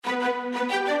Greenlight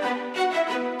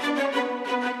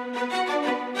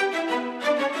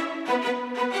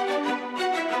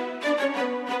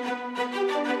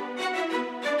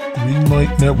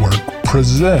Network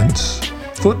presents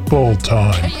Football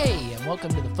Time. Hey, and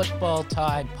welcome to the Football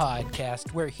Time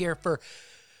podcast. We're here for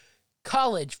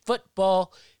college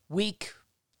football week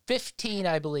 15,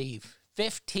 I believe.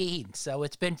 15. So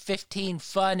it's been 15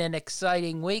 fun and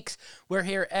exciting weeks. We're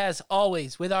here, as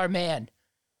always, with our man,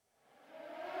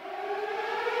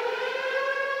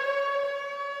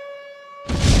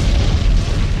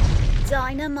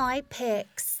 Dynamite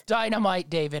Picks. Dynamite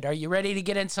David. Are you ready to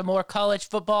get in some more college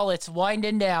football? It's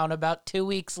winding down, about 2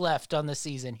 weeks left on the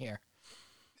season here.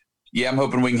 Yeah, I'm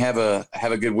hoping we can have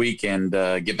a good week and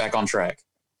get back on track.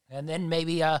 And then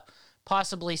maybe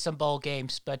possibly some bowl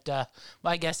games, but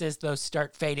my guess is those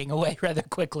start fading away rather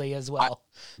quickly as well.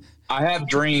 I have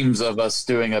dreams of us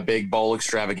doing a big bowl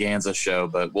extravaganza show,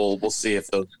 but we'll see if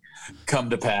those come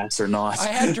to pass or not. I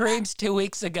had dreams 2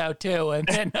 weeks ago too, and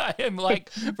then I am like,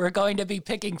 we're going to be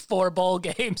picking 4 bowl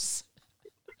games,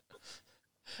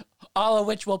 all of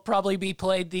which will probably be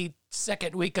played the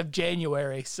second week of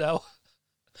January. So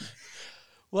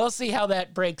we'll see how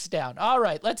that breaks down. All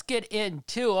right, let's get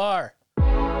into our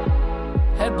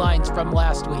headlines from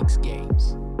last week's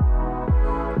games.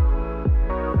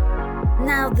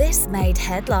 Now this made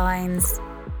headlines.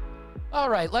 All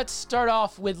right, let's start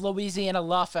off with Louisiana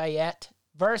Lafayette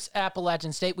versus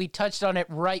Appalachian State. We touched on it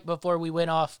right before we went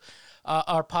off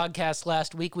our podcast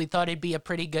last week. We thought it'd be a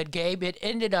pretty good game. It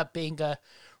ended up being a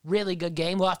really good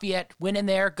game. Lafayette went in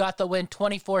there, got the win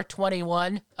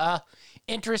 24-21.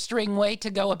 Interesting way to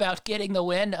go about getting the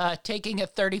win, taking a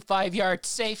 35-yard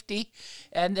safety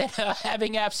and then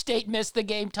having App State miss the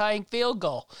game-tying field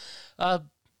goal.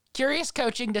 Curious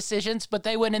coaching decisions, but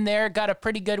they went in there, got a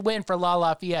pretty good win for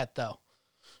Lafayette, though.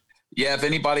 Yeah, if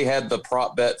anybody had the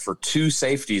prop bet for 2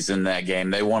 safeties in that game,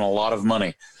 they won a lot of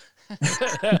money.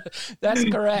 That's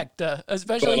correct,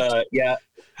 especially. But, yeah,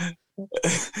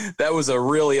 that was a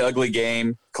really ugly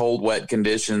game, cold, wet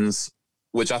conditions,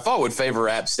 which I thought would favor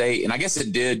App State, and I guess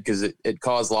it did because it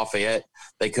caused Lafayette.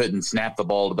 They couldn't snap the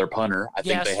ball to their punter. I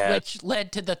think they had, which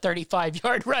led to the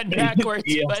 35-yard run backwards.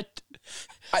 Yeah. But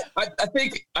I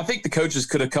think the coaches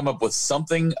could have come up with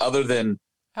something other than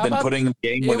putting the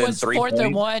game within 3 points. It was 4th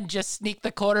and 1, just sneak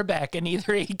the quarterback, and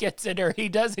either he gets it or he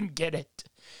doesn't get it.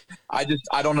 I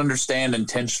don't understand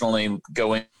intentionally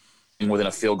going within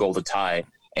a field goal to tie.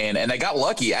 And they got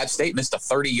lucky. App State missed a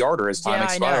 30-yarder as time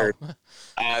expired.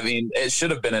 I mean, it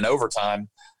should have been in overtime.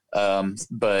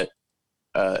 But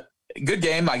good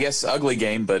game, I guess. Ugly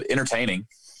game, but entertaining.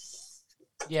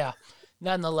 Yeah,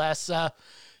 nonetheless,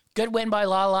 good win by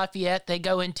Lafayette. They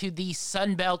go into the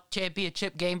Sun Belt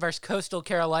Championship game versus Coastal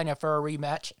Carolina for a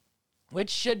rematch, which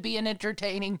should be an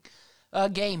entertaining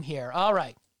game here. All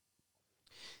right.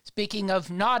 Speaking of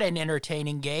not an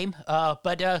entertaining game,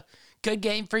 but good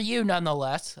game for you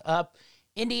nonetheless.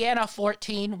 Indiana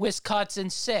 14, Wisconsin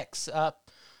 6.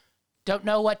 Don't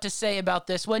know what to say about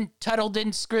this one. Tuttle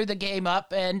didn't screw the game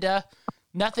up, and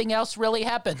nothing else really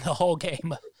happened the whole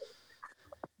game.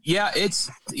 Yeah, it's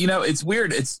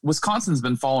weird. Wisconsin's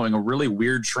been following a really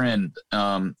weird trend.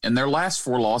 In their last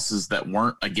 4 losses that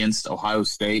weren't against Ohio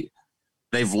State,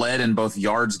 they've led in both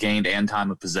yards gained and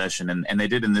time of possession, and they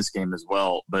did in this game as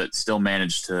well, but still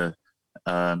managed to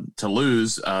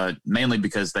lose, mainly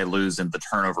because they lose in the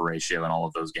turnover ratio in all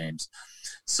of those games.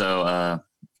 So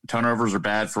turnovers are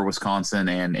bad for Wisconsin,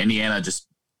 and Indiana just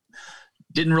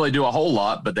didn't really do a whole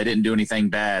lot, but they didn't do anything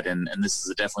bad, and this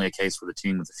is definitely a case where the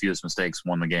team with the fewest mistakes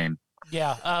won the game.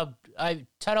 Yeah,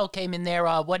 Tuttle came in there.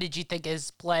 What did you think of his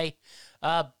play?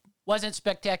 Wasn't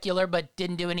spectacular, but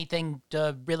didn't do anything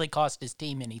to really cost his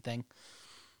team anything.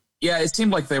 Yeah, it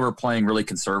seemed like they were playing really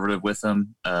conservative with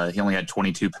him. He only had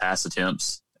 22 pass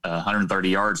attempts, 130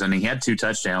 yards, and he had 2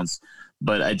 touchdowns.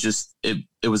 But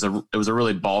it was a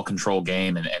really ball control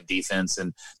game and defense,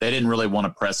 and they didn't really want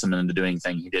to press him into doing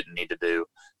anything he didn't need to do.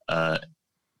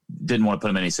 Didn't want to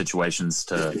put him in any situations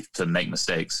to make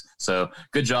mistakes. So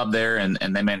good job there, and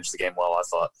they managed the game well, I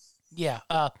thought. Yeah,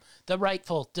 the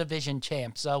rightful division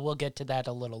champs. We'll get to that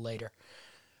a little later.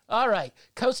 All right,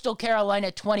 Coastal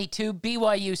Carolina 22,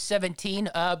 BYU 17.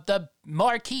 The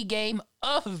marquee game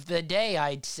of the day,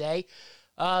 I'd say.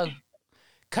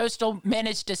 Coastal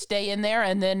managed to stay in there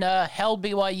and then held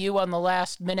BYU on the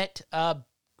last minute.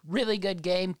 Really good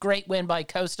game. Great win by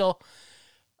Coastal.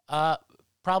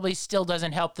 Probably still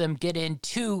doesn't help them get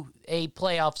into a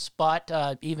playoff spot,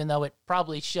 even though it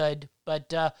probably should.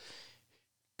 But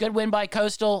good win by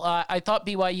Coastal. I thought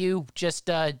BYU just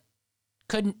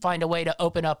couldn't find a way to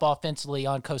open up offensively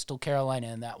on Coastal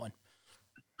Carolina in that one.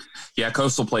 Yeah,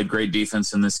 Coastal played great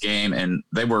defense in this game, and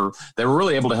they were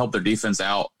really able to help their defense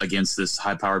out against this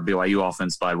high-powered BYU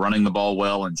offense by running the ball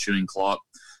well and shooting clock.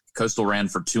 Coastal ran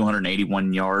for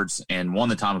 281 yards and won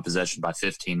the time of possession by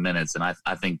 15 minutes, and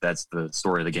I think that's the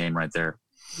story of the game right there.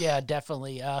 Yeah,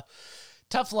 definitely.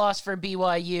 Tough loss for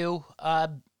BYU.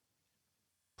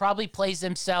 Probably plays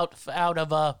themselves out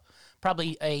of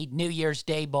probably a New Year's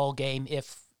Day bowl game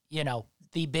if,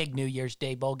 the big New Year's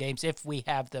Day bowl games, if we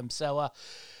have them. So,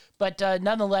 but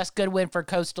nonetheless, good win for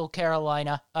Coastal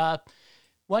Carolina.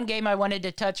 One game I wanted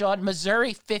to touch on,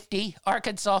 Missouri 50,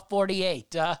 Arkansas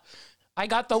 48. I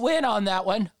got the win on that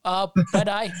one, but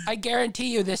I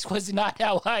guarantee you this was not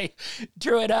how I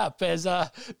drew it up, as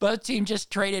both teams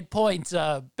just traded points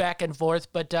back and forth.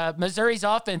 But Missouri's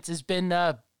offense has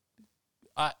been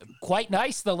quite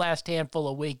nice the last handful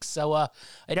of weeks. So I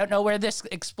don't know where this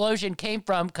explosion came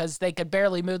from, because they could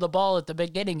barely move the ball at the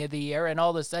beginning of the year, and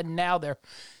all of a sudden now they're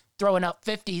throwing up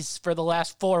 50s for the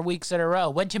last 4 weeks in a row.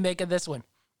 What'd you make of this one?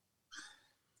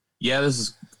 Yeah, this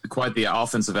is quite the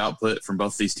offensive output from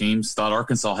both these teams. Thought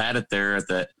Arkansas had it there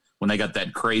when they got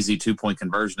that crazy 2-point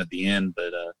conversion at the end,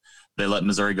 but they let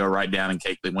Missouri go right down and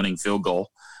kick the winning field goal.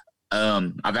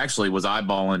 I've actually was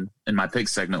eyeballing in my pick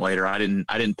segment later. I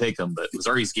didn't pick them, but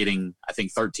Missouri's getting, I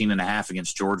think, 13.5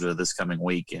 against Georgia this coming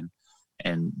week,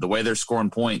 and the way they're scoring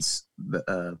points,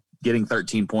 getting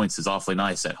 13 points is awfully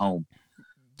nice at home.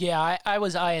 Yeah, I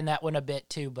was eyeing that one a bit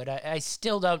too, but I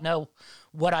still don't know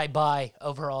what I buy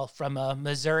overall from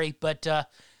Missouri, but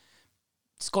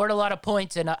scored a lot of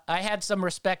points, and I had some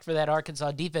respect for that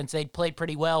Arkansas defense. They'd played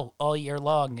pretty well all year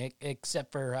long,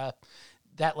 except for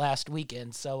that last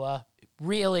weekend. So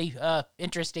really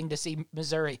interesting to see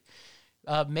Missouri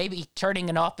maybe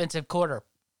turning an offensive quarter.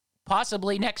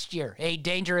 Possibly next year, a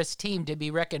dangerous team to be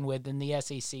reckoned with in the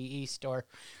SEC East, or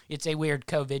it's a weird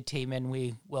COVID team and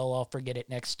we will all forget it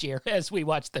next year as we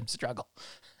watch them struggle.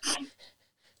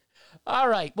 All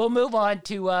right, we'll move on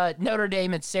to Notre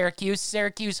Dame and Syracuse.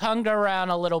 Syracuse hung around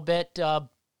a little bit.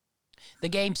 The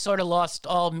game sort of lost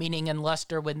all meaning and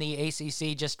luster when the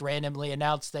ACC just randomly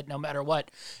announced that no matter what,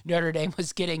 Notre Dame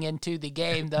was getting into the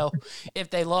game, though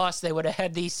if they lost, they would have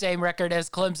had the same record as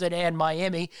Clemson and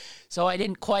Miami. So I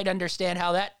didn't quite understand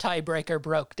how that tiebreaker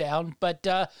broke down. But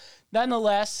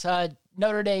nonetheless,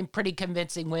 Notre Dame, pretty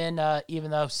convincing win, even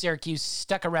though Syracuse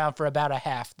stuck around for about a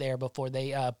half there before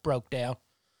they broke down.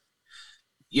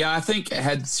 Yeah, I think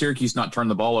had Syracuse not turned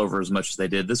the ball over as much as they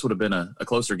did, this would have been a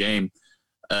closer game.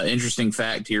 Interesting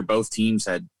fact here, both teams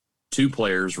had 2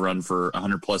 players run for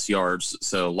 100-plus yards,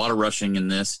 so a lot of rushing in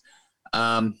this.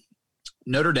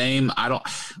 Notre Dame, I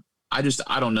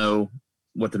don't know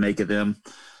what to make of them.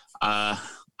 I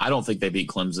don't think they beat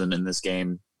Clemson in this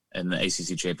game, in the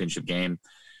ACC championship game,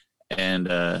 and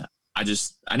I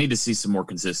need to see some more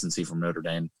consistency from Notre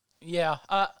Dame. Yeah,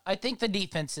 I think the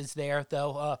defense is there,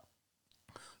 though.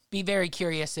 Be very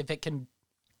curious if it can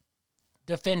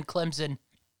defend Clemson.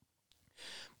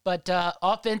 But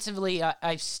offensively,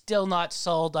 I'm still not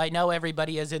sold. I know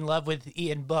everybody is in love with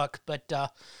Ian Book, but,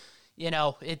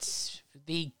 it's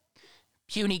the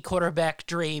puny quarterback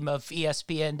dream of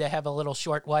ESPN to have a little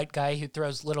short white guy who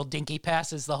throws little dinky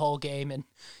passes the whole game and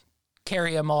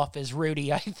carry him off as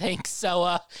Rudy, I think.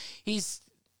 So he's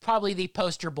probably the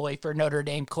poster boy for Notre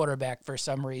Dame quarterback for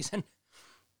some reason.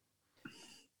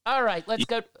 All right, let's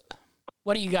go.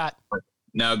 What do you got?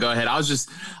 No, go ahead. I was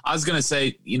going to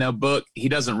say, Book, he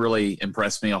doesn't really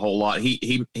impress me a whole lot.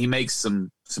 He makes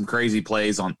some crazy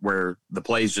plays on where the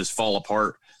plays just fall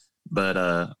apart. But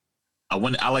I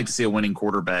like to see a winning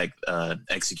quarterback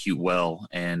execute well.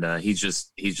 And he's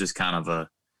just kind of a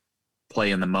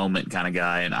play in the moment kind of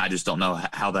guy. And I just don't know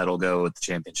how that'll go at the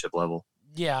championship level.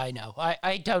 Yeah, I know.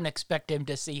 I don't expect him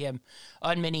to see him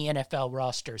on many NFL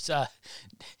rosters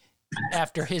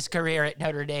after his career at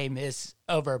Notre Dame is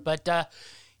over. But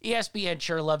ESPN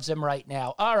sure loves him right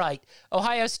now. All right,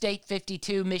 Ohio State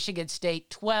 52, Michigan State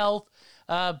 12.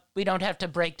 We don't have to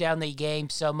break down the game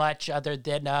so much other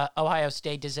than Ohio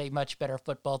State is a much better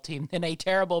football team than a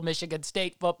terrible Michigan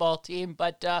State football team.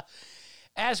 But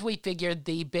as we figured,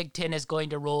 the Big Ten is going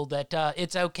to rule that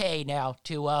it's okay now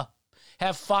to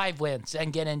have 5 wins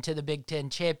and get into the Big Ten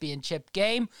championship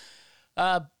game.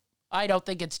 I don't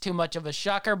think it's too much of a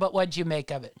shocker, but what'd you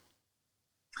make of it?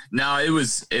 No,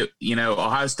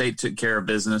 Ohio State took care of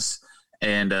business,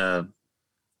 and I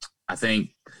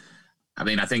think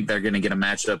they're going to get a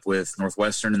matchup with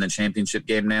Northwestern in the championship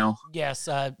game now. Yes,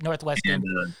 Northwestern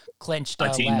clinched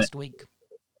last week.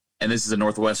 And this is a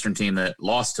Northwestern team that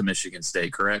lost to Michigan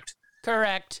State, correct?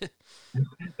 Correct.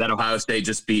 That Ohio State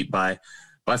just beat by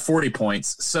 40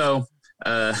 points. So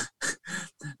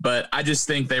But I just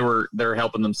think they're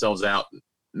helping themselves out,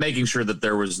 making sure that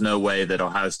there was no way that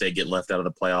Ohio State get left out of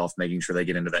the playoff, making sure they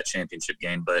get into that championship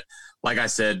game. But like I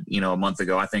said, a month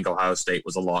ago, I think Ohio State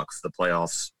was a lock for the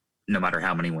playoffs. No matter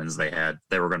how many wins they had,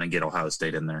 they were going to get Ohio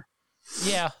State in there.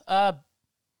 Yeah.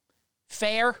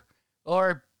 Fair,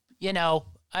 or,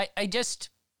 I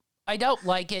don't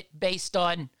like it based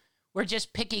on we're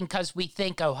just picking because we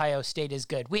think Ohio State is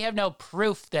good. We have no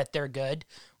proof that they're good.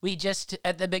 We just,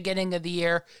 at the beginning of the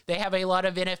year, they have a lot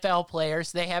of NFL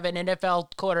players. They have an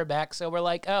NFL quarterback, so we're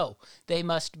like, oh, they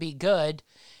must be good.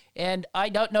 And I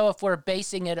don't know if we're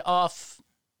basing it off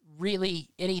really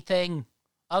anything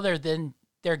other than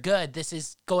they're good. This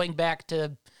is going back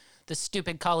to the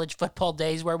stupid college football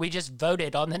days where we just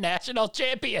voted on the national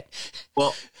champion.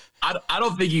 Well, I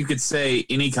don't think you could say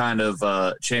any kind of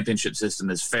championship system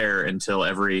is fair until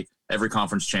every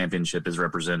conference championship is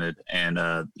represented. And,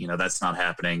 that's not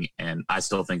happening. And I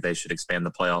still think they should expand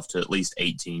the playoff to at least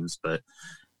 8 teams, but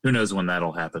who knows when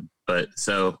that'll happen. But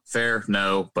so fair,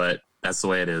 no, but that's the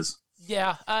way it is.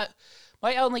 Yeah.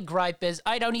 My only gripe is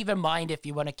I don't even mind if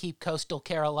you want to keep Coastal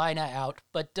Carolina out,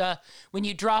 but when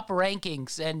you drop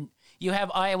rankings and you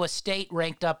have Iowa State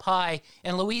ranked up high,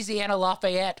 and Louisiana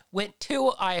Lafayette went to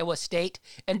Iowa State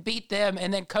and beat them,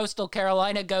 and then Coastal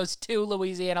Carolina goes to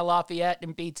Louisiana Lafayette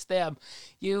and beats them.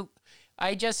 It's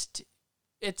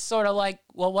sort of like,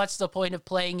 well, what's the point of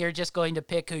playing? You're just going to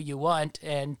pick who you want,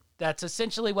 and that's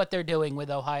essentially what they're doing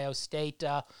with Ohio State.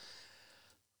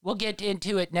 We'll get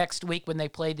into it next week when they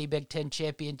play the Big Ten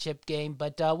championship game,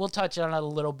 but we'll touch on it a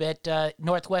little bit.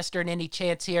 Northwestern, any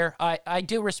chance here? I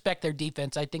do respect their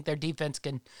defense. I think their defense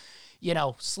can,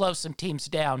 slow some teams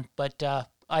down, but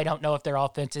I don't know if their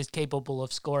offense is capable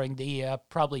of scoring the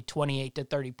probably 28 to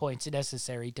 30 points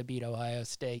necessary to beat Ohio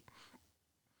State.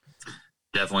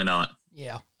 Definitely not.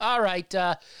 Yeah. All right.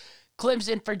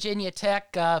 Clemson, Virginia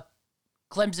Tech.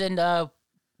 Clemson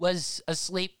was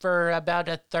asleep for about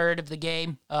a third of the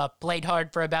game, played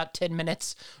hard for about 10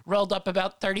 minutes, rolled up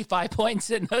about 35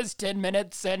 points in those 10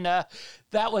 minutes, and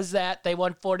that was that. They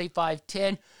won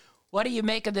 45-10. What do you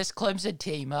make of this Clemson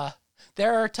team?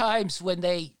 There are times when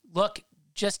they look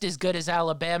just as good as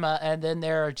Alabama, and then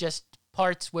there are just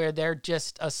parts where they're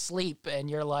just asleep, and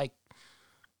you're like,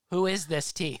 who is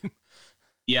this team?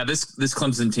 Yeah, this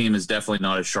Clemson team is definitely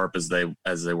not as sharp as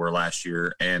they were last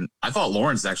year. And I thought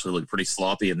Lawrence actually looked pretty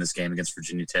sloppy in this game against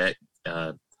Virginia Tech.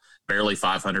 Barely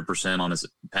 500% on his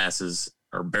passes,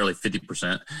 or barely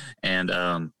 50%. And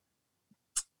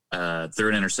threw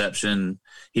an interception.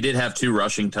 He did have 2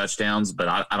 rushing touchdowns, but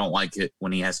I don't like it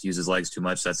when he has to use his legs too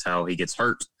much. That's how he gets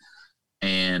hurt.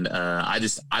 And I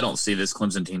don't see this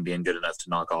Clemson team being good enough to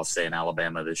knock off, say, in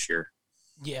Alabama this year.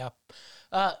 Yeah.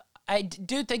 I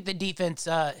do think the defense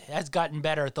has gotten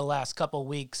better the last couple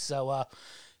weeks, so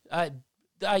I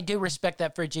do respect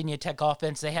that Virginia Tech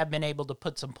offense. They have been able to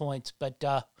put some points, but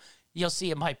you'll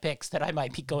see in my picks that I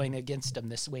might be going against them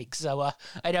this week, so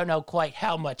I don't know quite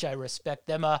how much I respect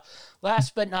them.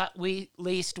 Last but not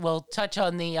least, we'll touch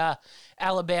on the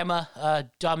Alabama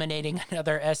dominating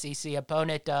another SEC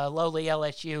opponent, lowly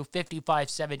LSU,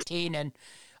 55-17, and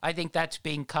I think that's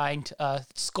being kind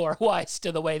score-wise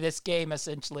to the way this game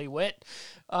essentially went.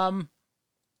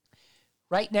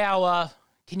 Right now,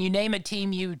 can you name a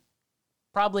team you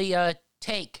probably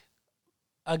take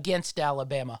against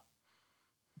Alabama?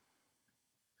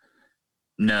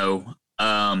 No.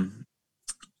 I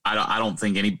don't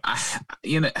think any.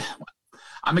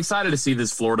 I'm excited to see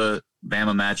this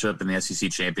Florida-Bama matchup in the SEC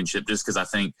championship just because I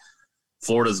think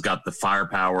Florida's got the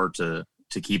firepower to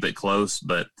keep it close,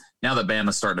 but now that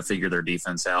Bama's starting to figure their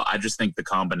defense out, I just think the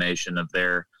combination of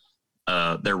their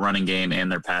running game and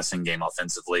their passing game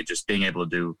offensively, just being able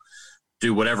to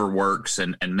do whatever works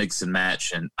and mix and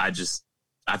match, and I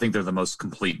think they're the most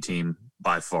complete team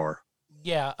by far.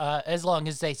 Yeah, as long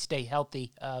as they stay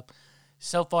healthy.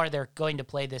 So far, they're going to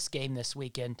play this game this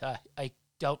weekend. I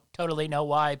don't totally know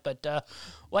why, but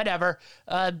whatever.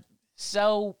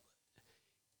 So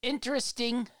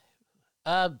interesting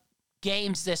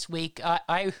games this week.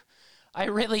 I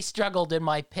really struggled in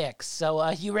my picks. So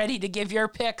you ready to give your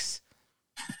picks?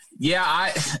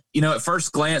 Yeah, at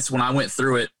first glance when I went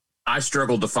through it, I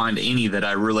struggled to find any that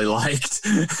I really liked.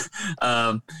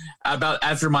 About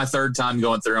after my third time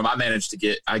going through them, I managed to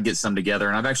get some together,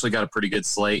 and I've actually got a pretty good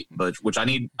slate, but which I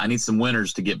need some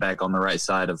winners to get back on the right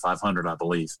side of 500, I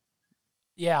believe.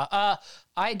 Yeah,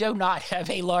 I do not have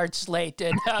a large slate,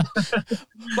 and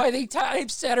by the time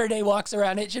Saturday walks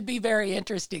around, it should be very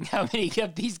interesting how many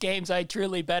of these games I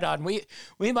truly bet on. We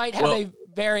might have a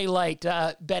very light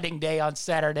betting day on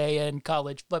Saturday in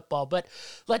college football. But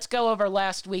let's go over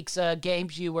last week's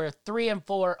games. You were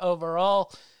 3-4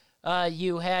 overall.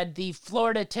 You had the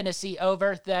Florida-Tennessee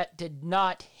over that did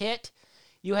not hit.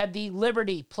 You had the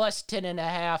Liberty plus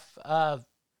 10.5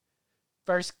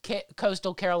 versus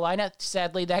Coastal Carolina.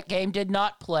 Sadly, that game did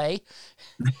not play.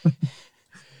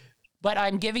 But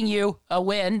I'm giving you a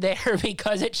win there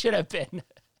because it should have been.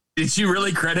 Did you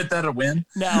really credit that a win?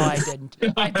 No, I didn't.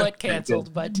 I put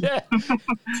canceled, but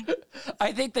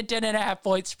I think the 10.5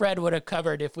 point spread would have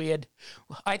covered if we had.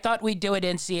 I thought we'd do it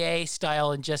NCAA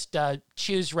style and just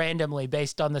choose randomly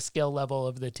based on the skill level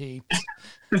of the team.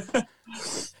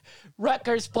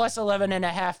 Rutgers plus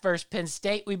 11.5 versus Penn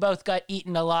State. We both got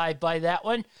eaten alive by that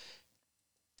one.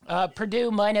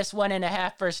 Purdue minus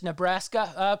 1.5 versus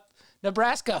Nebraska.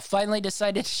 Nebraska finally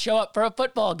decided to show up for a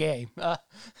football game.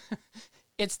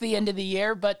 It's the end of the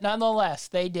year, but nonetheless,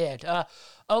 they did.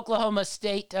 Oklahoma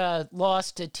State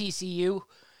lost to TCU,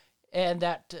 and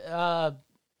that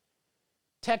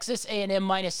Texas A&M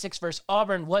minus 6 versus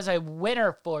Auburn was a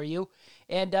winner for you.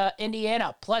 And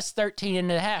Indiana plus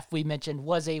 13.5, we mentioned,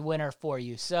 was a winner for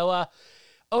you. So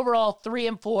overall,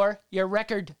 3-4. Your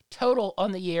record total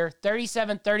on the year,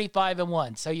 37, 35, and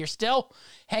 1. So you're still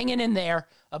hanging in there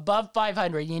above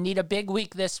 500. You need a big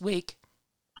week this week.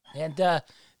 And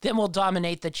then we'll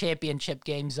dominate the championship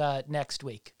games next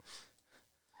week.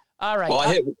 All right.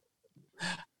 Well,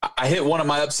 I hit one of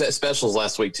my upset specials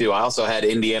last week too. I also had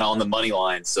Indiana on the money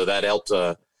line, so that helped.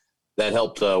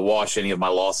 Wash any of my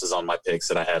losses on my picks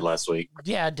that I had last week.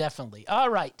 Yeah, definitely. All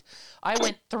right. I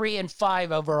went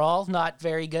 3-5 overall. Not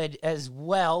very good as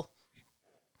well.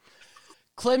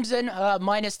 Clemson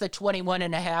minus the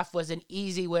 21.5 was an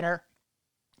easy winner.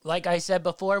 Like I said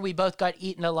before, we both got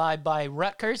eaten alive by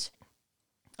Rutgers.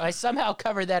 I somehow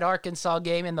covered that Arkansas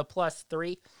game in the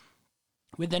 +3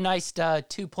 with a nice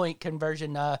 2-point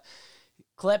conversion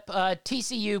clip.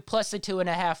 TCU plus the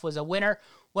 2.5 was a winner.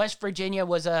 West Virginia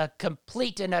was a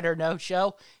complete and utter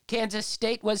no-show. Kansas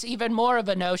State was even more of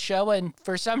a no-show, and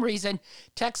for some reason,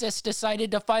 Texas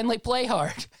decided to finally play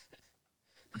hard.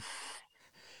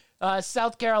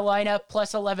 South Carolina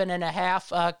plus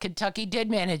 11.5. Kentucky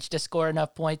did manage to score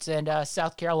enough points, and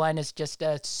South Carolina's just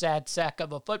a sad sack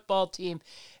of a football team.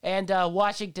 And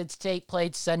Washington State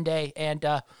played Sunday, and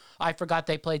I forgot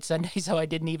they played Sunday, so I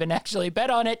didn't even actually bet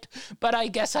on it. But I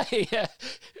guess I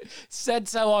said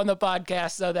so on the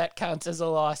podcast, so that counts as a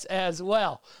loss as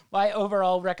well. My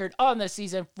overall record on the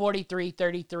season, 43,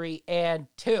 33, and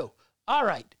 2. All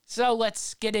right, so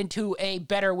let's get into a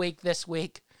better week this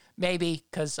week. Maybe,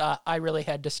 because I really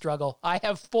had to struggle. I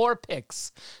have 4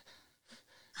 picks.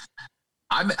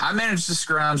 I managed to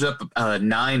scrounge up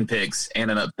 9 picks and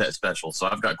an upset special, so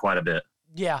I've got quite a bit.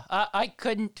 Yeah, I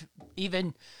couldn't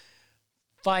even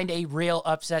find a real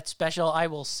upset special. I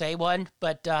will say one,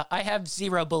 but I have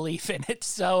zero belief in it.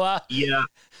 So yeah,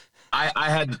 I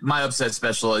had my upset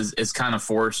special is kind of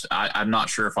forced. I'm not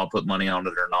sure if I'll put money on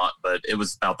it or not, but it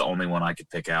was about the only one I could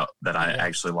pick out that I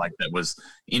actually liked that was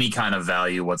any kind of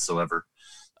value whatsoever.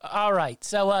 All right.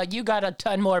 So you got a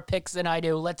ton more picks than I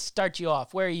do. Let's start you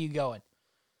off. Where are you going?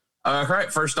 All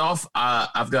right. First off,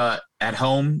 I've got at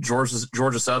home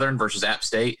Georgia Southern versus App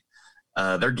State.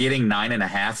 They're getting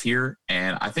 9.5 here,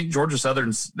 and I think Georgia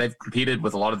Southern's they've competed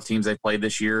with a lot of the teams they've played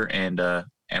this year, and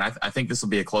I think this will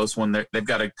be a close one. They've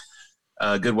got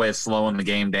a good way of slowing the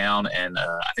game down, and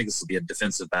I think this will be a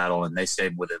defensive battle, and they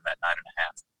stayed within that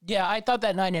 9.5. Yeah, I thought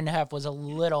that 9.5 was a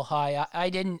little high. I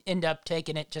didn't end up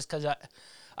taking it just because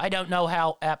I don't know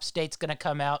how App State's going to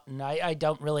come out, and I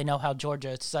don't really know how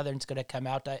Georgia Southern's going to come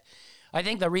out. I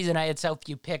think the reason I had so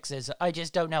few picks is I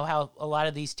just don't know how a lot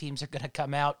of these teams are going to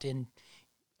come out, and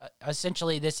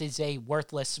essentially this is a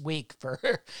worthless week for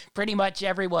pretty much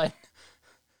everyone.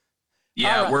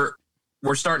 Yeah, right.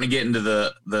 We're starting to get into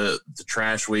the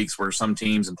trash weeks where some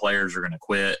teams and players are going to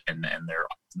quit, and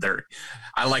they're.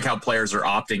 I like how players are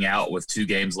opting out with 2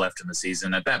 games left in the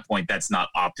season. At that point, that's not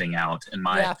opting out in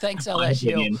my thanks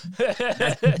LSU.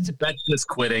 That's just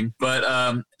quitting.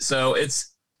 But so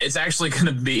it's actually going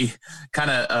to be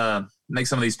kind of make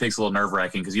some of these picks a little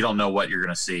nerve-wracking because you don't know what you're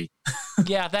going to see.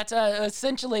 Yeah, that's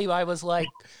essentially I was like,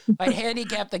 I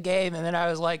handicapped the game, and then I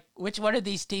was like, which one of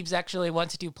these teams actually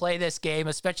wants to play this game,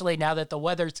 especially now that the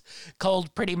weather's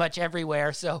cold pretty much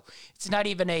everywhere. So it's not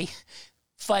even a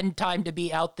fun time to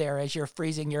be out there as you're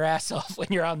freezing your ass off when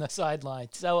you're on the sideline.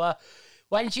 So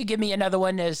why don't you give me another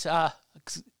one as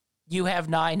you have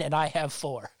 9 and I have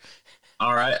 4.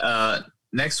 All right.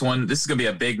 Next one, this is going to be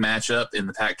a big matchup in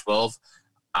the Pac-12.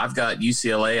 I've got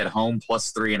UCLA at home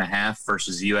plus 3.5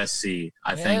 versus USC.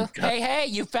 I think. Hey,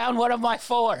 you found one of my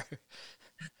 4.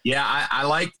 Yeah, I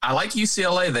like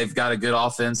UCLA. They've got a good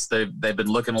offense. They've been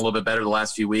looking a little bit better the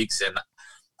last few weeks, and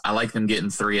I like them getting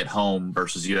 3 at home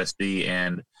versus USC.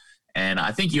 And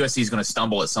I think USC is going to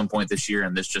stumble at some point this year,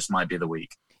 and this just might be the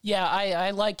week. Yeah,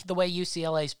 I like the way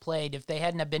UCLA's played. If they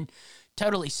hadn't have been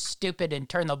totally stupid and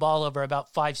turned the ball over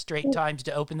about 5 straight times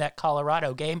to open that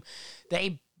Colorado game,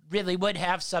 they really would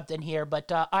have something here.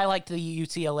 But I like the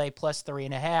UCLA plus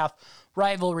 3.5.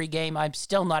 Rivalry game, I'm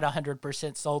still not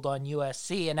 100% sold on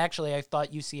USC, and actually I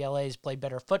thought UCLA has played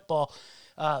better football.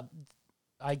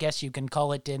 I guess you can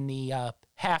call it in the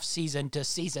half season to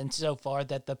season so far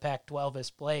that the Pac-12 has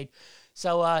played.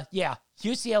 So, yeah,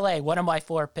 UCLA, one of my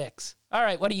 4 picks. All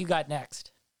right, what do you got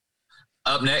next?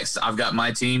 Up next, I've got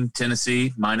my team,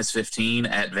 Tennessee, minus 15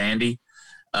 at Vandy.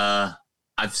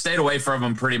 I've stayed away from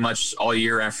them pretty much all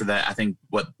year after that. I think,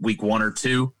 week 1 or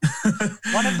 2?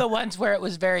 One of the ones where it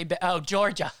was very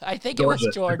Georgia. I think it was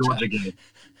Georgia game.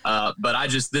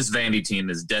 But this Vandy team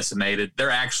is decimated.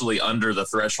 They're actually under the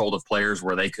threshold of players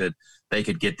where they could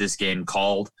get this game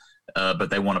called, but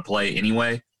they want to play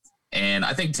anyway. And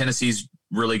I think Tennessee's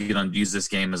really going to use this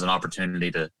game as an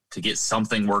opportunity to get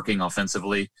something working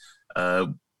offensively.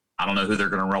 I don't know who they're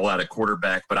going to roll out at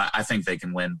quarterback, but I think they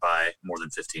can win by more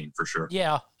than 15 for sure.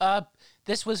 Yeah.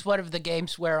 This was one of the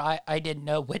games where I didn't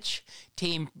know which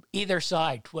team either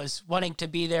side was wanting to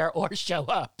be there or show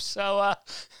up. So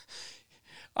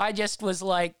I just was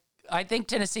like, I think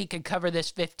Tennessee could cover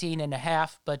this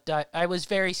 15.5, but I was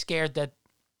very scared that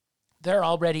they're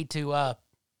all ready to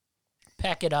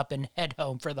pack it up and head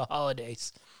home for the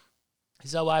holidays.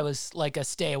 So I was like a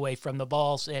stay away from the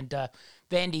balls, and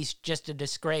Vandy's just a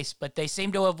disgrace, but they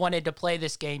seem to have wanted to play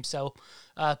this game, so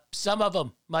some of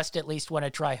them must at least want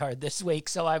to try hard this week,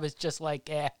 so I was just like,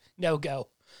 no go.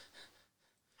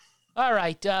 All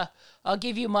right, I'll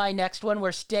give you my next one.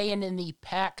 We're staying in the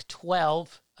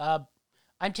Pac-12.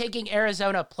 I'm taking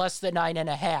Arizona plus the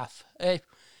 9.5.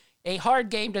 A hard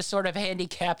game to sort of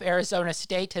handicap. Arizona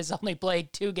State has only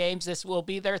played 2 games. This will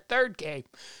be their 3rd game.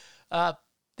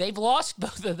 They've lost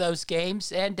both of those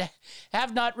games and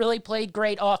have not really played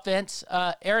great offense.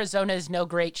 Arizona is no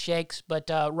great shakes, but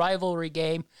rivalry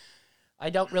game,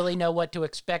 I don't really know what to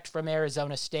expect from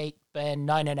Arizona State, and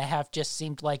 9.5 just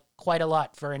seemed like quite a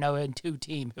lot for an 0-2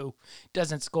 team who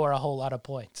doesn't score a whole lot of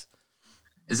points.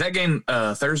 Is that game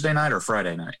Thursday night or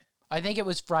Friday night? I think it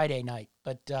was Friday night,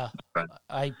 but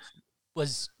I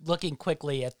was looking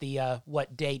quickly at the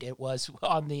what date it was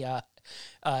on the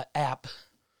app.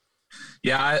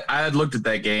 Yeah, I had looked at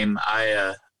that game.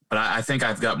 But I think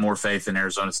I've got more faith in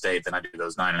Arizona State than I do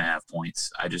those 9.5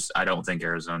 points. I don't think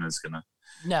Arizona is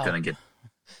gonna get.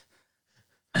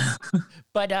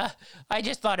 But I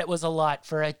just thought it was a lot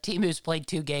for a team who's played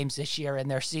 2 games this year,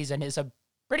 and their season is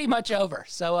pretty much over.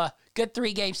 So good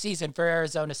 3-game season for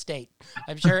Arizona State.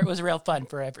 I'm sure it was real fun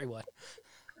for everyone.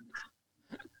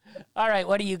 All right,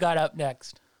 what do you got up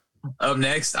next? Up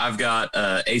next, I've got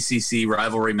ACC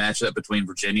rivalry matchup between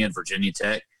Virginia and Virginia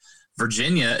Tech.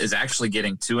 Virginia is actually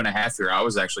getting 2.5 here. I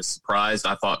was actually surprised.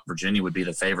 I thought Virginia would be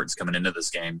the favorites coming into this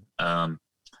game.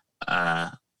 I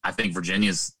think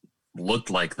Virginia's looked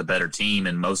like the better team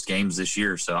in most games this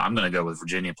year, so I'm going to go with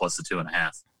Virginia plus the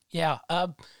 2.5. Yeah,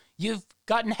 you've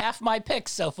gotten half my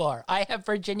picks so far. I have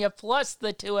Virginia plus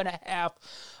the 2.5.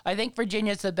 I think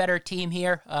Virginia's the better team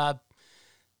here.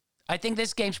 I think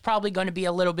this game's probably going to be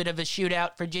a little bit of a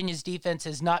shootout. Virginia's defense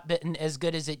has not been as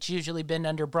good as it's usually been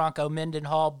under Bronco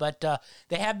Mendenhall, but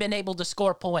they have been able to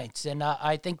score points, and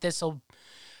I think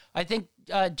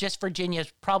just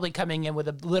Virginia's probably coming in with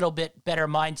a little bit better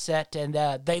mindset,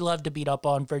 and they love to beat up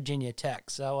on Virginia Tech.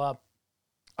 So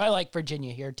I like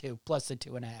Virginia here too, plus the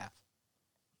 2.5.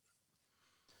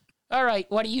 All right,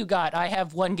 what do you got? I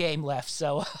have 1 game left,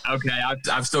 so. Okay,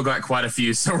 I've still got quite a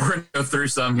few, so we're going to go through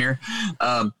some here.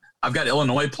 I've got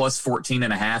Illinois plus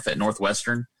 14.5 at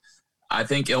Northwestern. I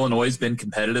think Illinois has been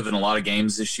competitive in a lot of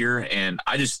games this year, and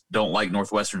I just don't like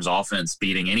Northwestern's offense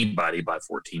beating anybody by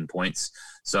 14 points.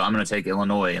 So I'm going to take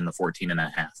Illinois in the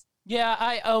 14.5. Yeah,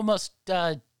 I almost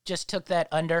just took that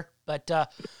under, but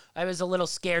I was a little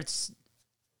scared.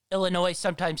 Illinois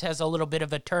sometimes has a little bit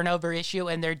of a turnover issue,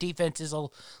 and their defense is a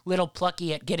little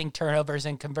plucky at getting turnovers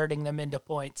and converting them into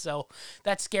points. So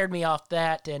that scared me off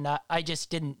that, and I just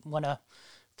didn't want to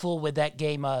fool with that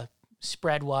game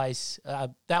spread-wise.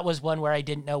 That was one where I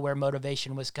didn't know where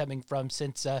motivation was coming from,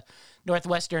 since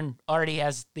Northwestern already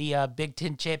has the Big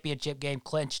Ten championship game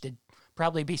clinched. It'd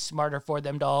probably be smarter for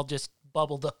them to all just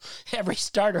bubble every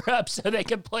starter up so they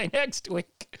can play next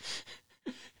week.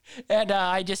 And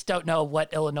I just don't know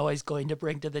what Illinois is going to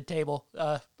bring to the table.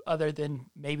 other than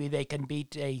maybe they can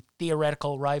beat a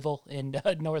theoretical rival in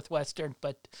Northwestern,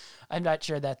 but I'm not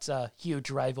sure that's a huge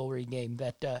rivalry game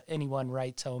that anyone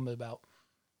writes home about.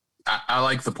 I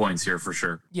like the points here for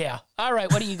sure. Yeah. All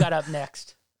right. What do you got up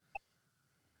next?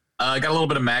 I got a little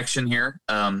bit of action here.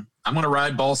 I'm going to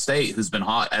ride Ball State, who's been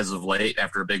hot as of late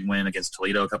after a big win against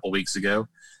Toledo a couple weeks ago.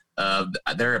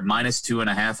 They're at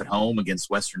 -2.5 at home against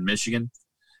Western Michigan.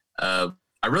 I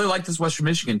really like this Western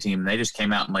Michigan team. They just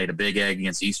came out and laid a big egg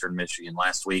against Eastern Michigan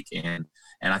last week, and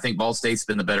I think Ball State's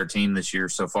been the better team this year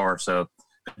so far. So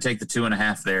take the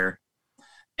 2.5 there.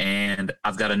 And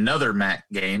I've got another MAC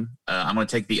game. I'm going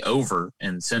to take the over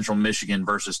in Central Michigan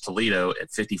versus Toledo at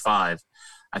 55.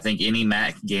 I think any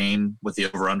MAC game with the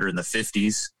over-under in the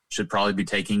 50s should probably be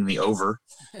taking the over.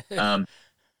 I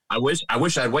wish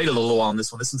I'd waited a little on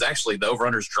this one. This one's actually, the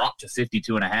over-under's dropped to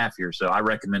 52.5 here, so I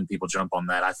recommend people jump on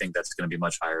that. I think that's going to be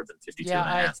much higher than 52.5. Yeah,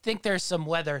 I think there's some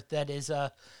weather that is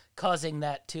causing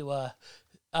that to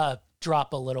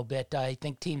drop a little bit. I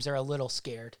think teams are a little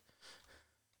scared.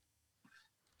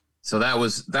 So that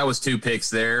was two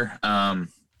picks there.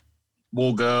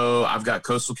 We'll go. I've got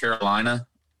Coastal Carolina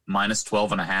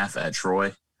 -12.5 at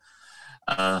Troy.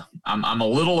 I'm a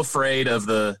little afraid of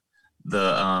the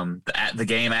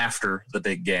game after the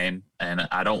big game, and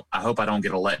I hope I don't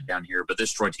get a letdown here. But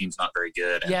this Troy team's not very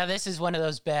good. Yeah, this is one of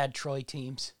those bad Troy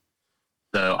teams.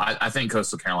 So I think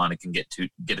Coastal Carolina can get a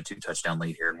 2-touchdown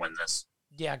lead here and win this.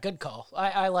 Yeah, good call.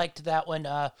 I liked that one.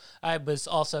 I was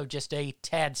also just a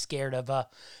tad scared of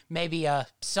maybe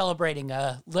celebrating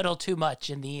a little too much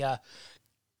in the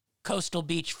coastal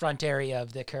beachfront area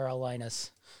of the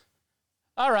Carolinas.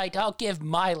 All right, I'll give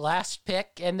my last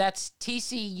pick, and that's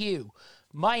TCU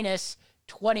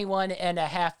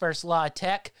 -21.5 versus La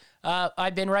Tech.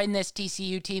 I've been riding this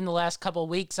TCU team the last couple of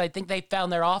weeks. I think they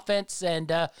found their offense, and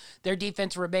their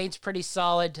defense remains pretty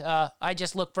solid. I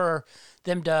just look for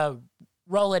them to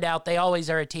roll it out. They always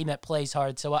are a team that plays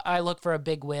hard, so I look for a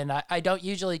big win. I don't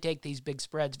usually take these big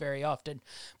spreads very often,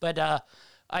 but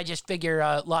I just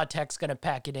figure La Tech's going to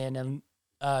pack it in, and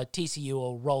TCU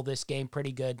will roll this game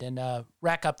pretty good and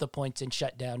rack up the points and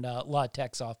shut down La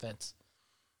Tech's offense.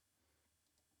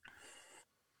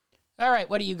 All right,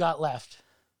 what do you got left?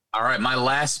 All right, my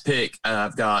last pick,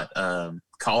 I've got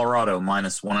Colorado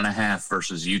 -1.5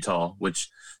 versus Utah, which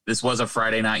this was a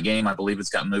Friday night game. I believe it's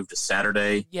got moved to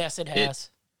Saturday. Yes, it has.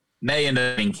 It may end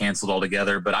up being canceled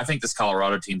altogether, but I think this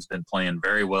Colorado team's been playing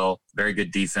very well, very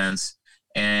good defense,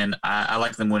 and I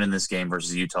like them winning this game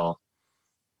versus Utah.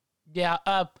 Yeah,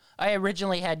 I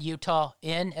originally had Utah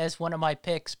in as one of my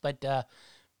picks, but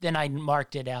then I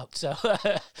marked it out, so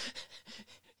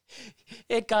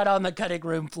it got on the cutting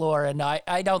room floor, and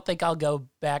I don't think I'll go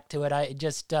back to it. I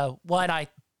just,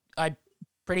 I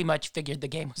pretty much figured the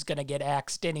game was going to get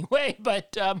axed anyway,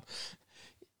 but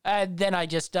then I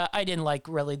just, I didn't like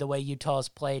really the way Utah's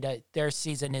played. Their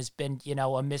season has been, a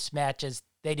mismatch, as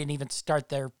they didn't even start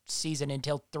their season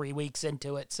until 3 weeks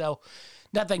into it, so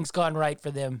nothing's gone right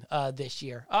for them this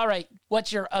year. All right,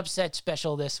 what's your upset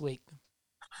special this week?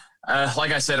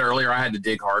 Like I said earlier, I had to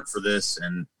dig hard for this,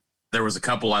 and there was a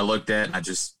couple I looked at, and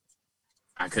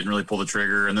I couldn't really pull the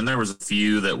trigger. And then there was a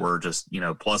few that were just,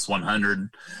 plus 100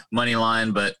 money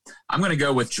line. But I'm going to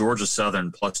go with Georgia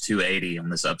Southern plus 280 on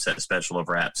this upset special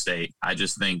over App State. I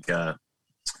just think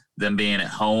them being at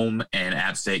home and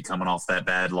App State coming off that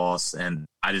bad loss, and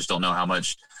I just don't know how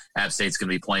much App State's going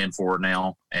to be playing for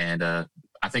now. And I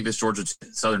think this Georgia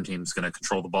Southern team is going to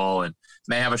control the ball and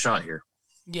may have a shot here.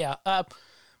 Yeah.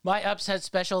 My upset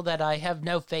special that I have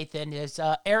no faith in is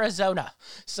Arizona.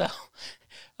 So,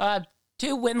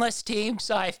 two winless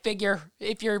teams. I figure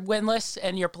if you're winless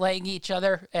and you're playing each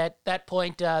other at that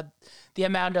point, the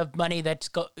amount of money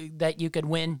that you can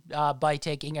win by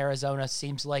taking Arizona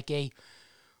seems like a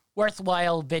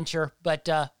worthwhile venture. But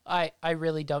I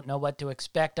really don't know what to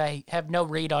expect. I have no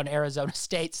read on Arizona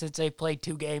State since they've played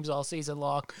 2 games all season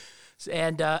long.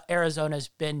 And Arizona's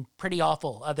been pretty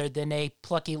awful other than a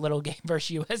plucky little game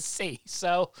versus USC.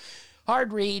 So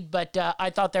hard read, but I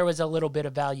thought there was a little bit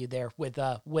of value there with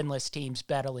winless teams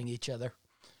battling each other.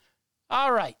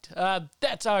 All right,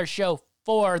 that's our show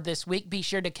for this week. Be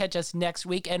sure to catch us next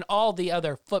week and all the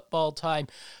other Football Time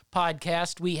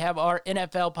podcast. We have our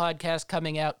NFL podcast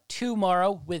coming out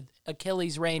tomorrow with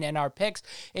Achilles Reign and our picks.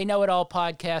 A Know-It-All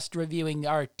podcast reviewing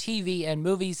our TV and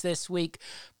movies this week,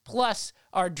 plus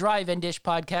our Drive and Dish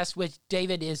podcast, which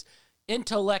David is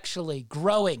intellectually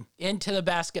growing into the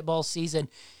basketball season.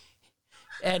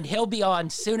 And he'll be on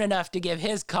soon enough to give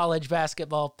his college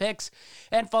basketball picks.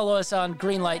 And follow us on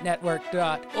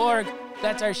greenlightnetwork.org.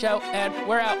 That's our show, and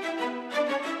we're out.